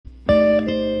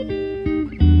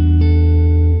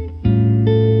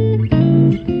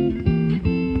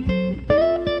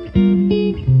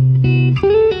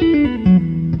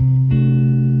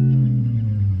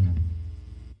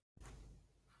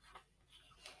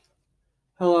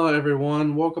Hello,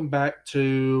 everyone. Welcome back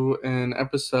to an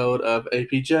episode of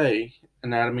APJ,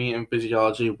 Anatomy and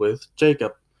Physiology with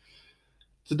Jacob.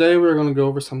 Today, we're going to go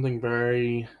over something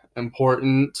very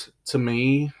important to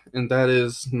me, and that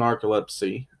is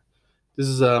narcolepsy. This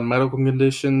is a medical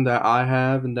condition that I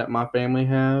have and that my family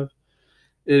have.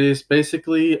 It is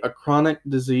basically a chronic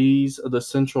disease of the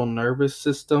central nervous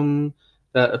system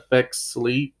that affects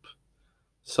sleep.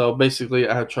 So basically,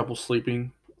 I have trouble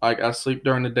sleeping. Like, I sleep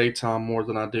during the daytime more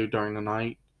than I do during the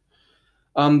night.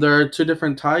 There are two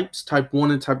different types, type 1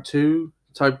 and type 2.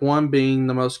 Type 1 being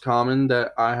the most common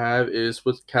that I have is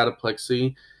with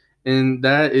cataplexy, and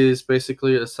that is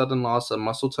basically a sudden loss of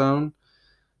muscle tone.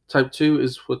 Type 2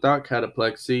 is without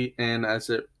cataplexy, and as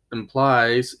it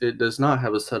implies, it does not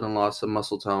have a sudden loss of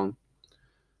muscle tone.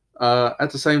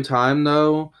 At the same time,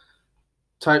 though,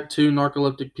 type 2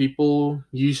 narcoleptic people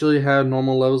usually have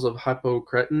normal levels of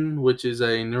hypocretin, which is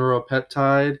a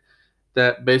neuropeptide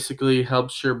that basically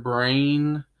helps your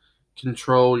brain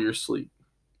control your sleep.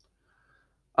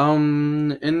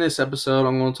 In this episode,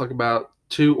 I'm going to talk about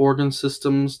two organ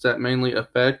systems that mainly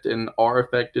affect and are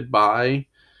affected by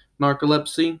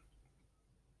narcolepsy.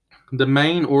 The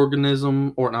main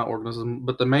organism, or not organism,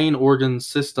 but the main organ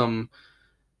system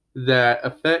that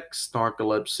affects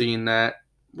narcolepsy and that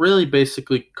really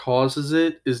basically causes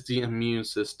it is the immune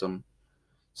system.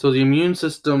 So the immune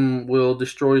system will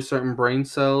destroy certain brain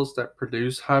cells that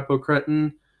produce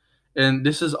hypocretin, and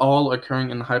this is all occurring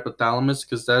in the hypothalamus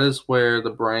because that is where the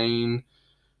brain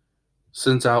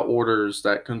sends out orders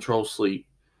that control sleep.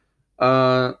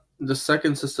 The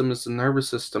second system is the nervous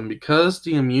system. Because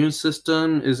the immune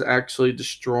system is actually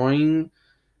destroying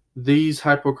these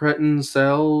hypocretin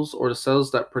cells or the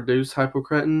cells that produce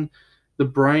hypocretin, the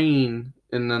brain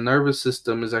and the nervous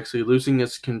system is actually losing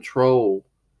its control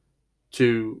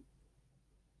to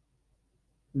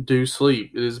do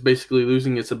sleep. It is basically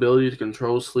losing its ability to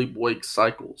control sleep wake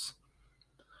cycles.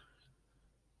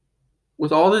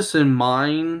 With all this in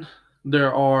mind,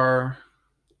 there are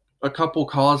a couple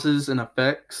causes and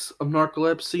effects of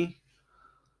narcolepsy.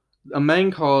 A main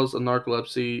cause of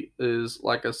narcolepsy is,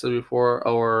 like I said before,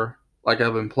 or like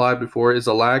I've implied before, is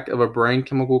a lack of a brain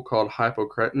chemical called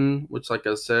hypocretin, which, like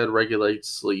I said, regulates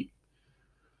sleep.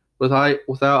 Without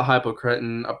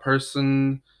hypocretin, a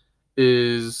person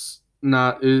is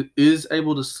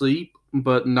able to sleep,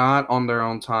 but not on their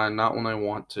own time, not when they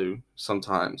want to.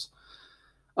 Sometimes,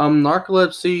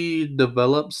 narcolepsy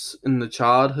develops in the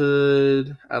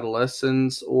childhood,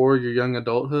 adolescence, or your young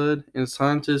adulthood, and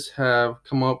scientists have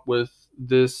come up with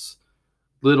this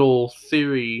little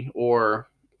theory or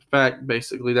fact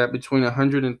basically that between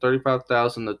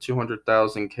 135,000 to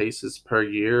 200,000 cases per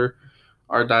year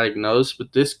are diagnosed,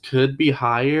 but this could be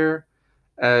higher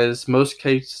as most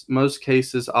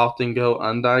cases often go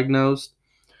undiagnosed.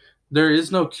 There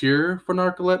is no cure for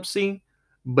narcolepsy,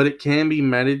 but it can be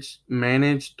managed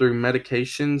through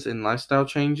medications and lifestyle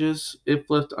changes. If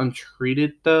left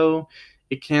untreated, though,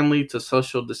 it can lead to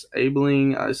social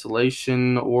disabling,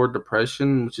 isolation, or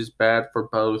depression, which is bad for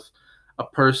both a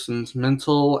person's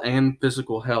mental and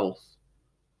physical health.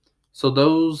 So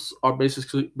those are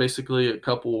basically a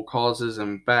couple causes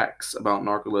and facts about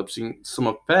narcolepsy. Some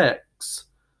effects.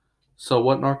 So,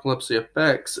 what narcolepsy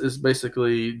affects is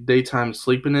basically daytime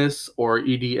sleepiness or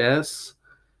EDS.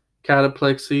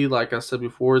 Cataplexy, like I said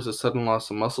before, is a sudden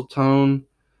loss of muscle tone.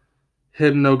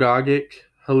 Hypnagogic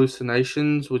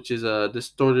hallucinations, which is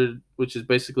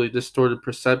basically distorted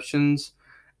perceptions,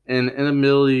 and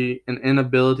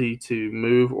inability to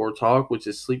move or talk, which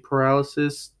is sleep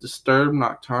paralysis. Disturbed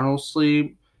nocturnal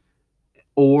sleep,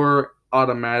 or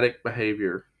automatic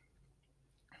behavior.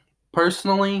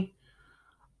 Personally,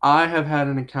 I have had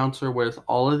an encounter with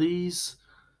all of these.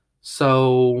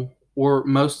 Or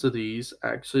most of these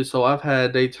actually. So I've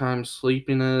had daytime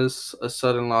sleepiness, a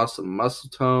sudden loss of muscle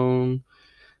tone,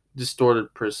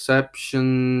 distorted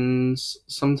perceptions,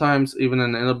 sometimes even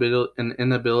an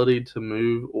inability to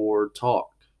move or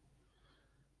talk.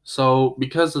 So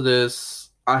because of this,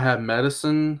 I have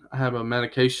medicine. I have a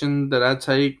medication that I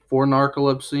take for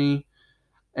narcolepsy,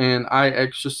 and I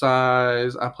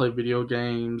exercise. I play video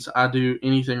games. I do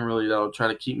anything really that'll try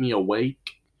to keep me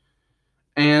awake.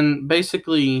 And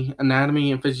basically,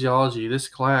 anatomy and physiology, this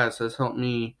class has helped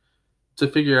me to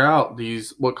figure out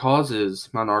these what causes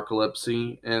my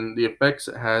narcolepsy and the effects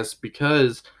it has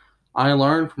because I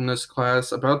learned from this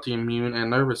class about the immune and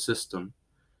nervous system.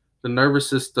 The nervous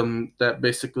system that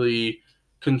basically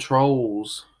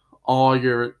controls all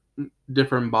your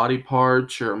different body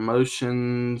parts, your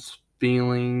emotions,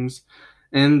 feelings,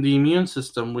 and the immune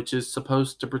system, which is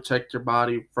supposed to protect your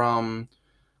body from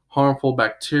harmful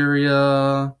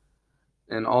bacteria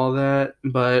and all that.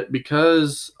 But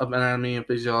because of anatomy and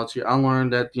physiology, I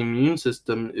learned that the immune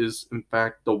system is, in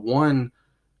fact, the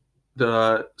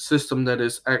system that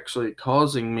is actually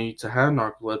causing me to have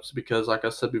narcolepsy. Because, like I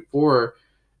said before,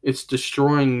 it's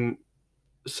destroying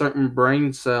certain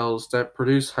brain cells that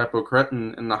produce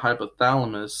hypocretin in the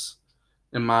hypothalamus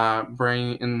in my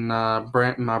brain.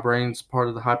 My brain's part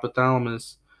of the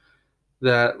hypothalamus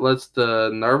that lets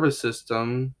the nervous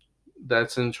system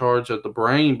that's in charge of the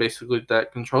brain, basically,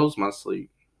 that controls my sleep.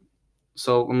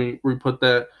 So let me re-put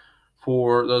that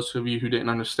for those of you who didn't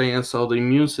understand. So the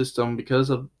immune system, because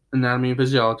of anatomy and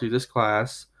physiology, this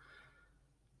class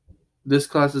has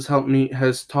taught me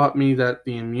that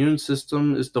the immune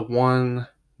system is the one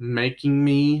making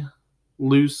me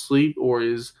lose sleep, or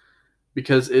is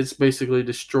because it's basically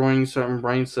destroying certain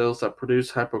brain cells that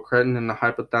produce hypocretin in the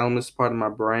hypothalamus part of my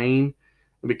brain.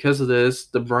 And because of this,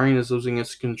 the brain is losing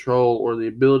its control, or the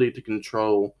ability to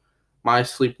control, my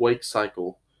sleep wake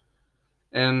cycle.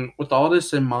 And with all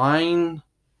this in mind,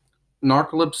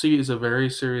 narcolepsy is a very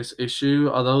serious issue.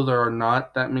 Although there are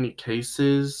not that many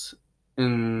cases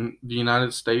in the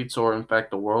United States, or in fact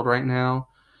the world right now,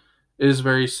 it is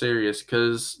very serious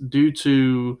because due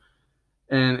to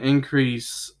an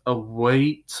increase of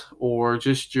weight or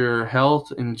just your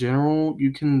health in general,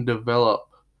 you can develop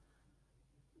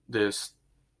this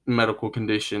medical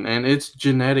condition, and it's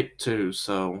genetic too,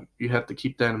 so you have to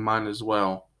keep that in mind as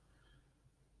well.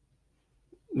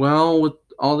 Well, with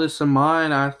all this in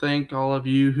mind, I thank all of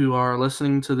you who are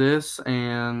listening to this,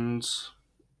 and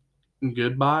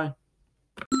goodbye.